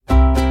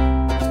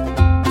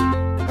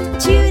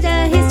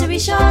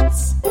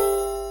Shots.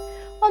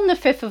 On the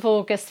 5th of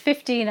August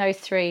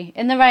 1503,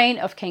 in the reign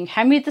of King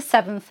Henry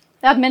VII,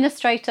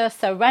 Administrator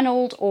Sir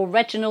Reynold or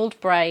Reginald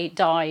Bray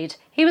died.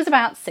 He was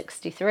about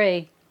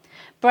 63.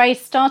 Bray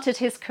started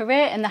his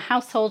career in the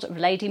household of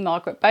Lady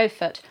Margaret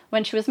Beaufort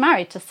when she was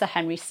married to Sir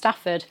Henry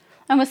Stafford,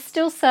 and was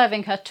still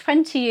serving her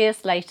 20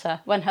 years later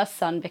when her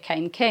son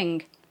became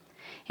king.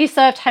 He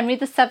served Henry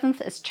VII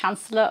as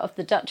Chancellor of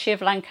the Duchy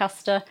of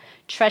Lancaster,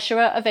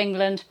 Treasurer of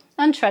England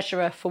and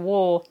Treasurer for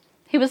War.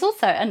 He was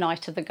also a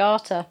Knight of the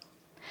Garter.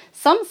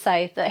 Some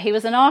say that he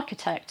was an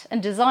architect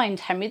and designed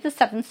Henry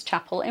VII's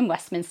chapel in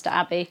Westminster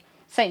Abbey,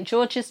 St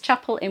George's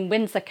Chapel in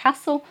Windsor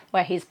Castle,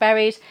 where he's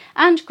buried,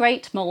 and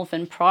Great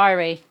Malvern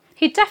Priory.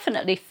 He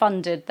definitely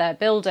funded their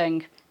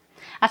building.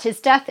 At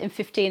his death in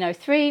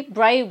 1503,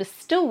 Bray was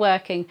still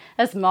working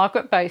as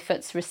Margaret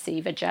Beaufort's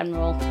Receiver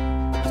General.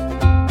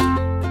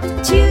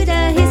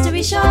 Tudor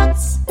History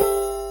Shots.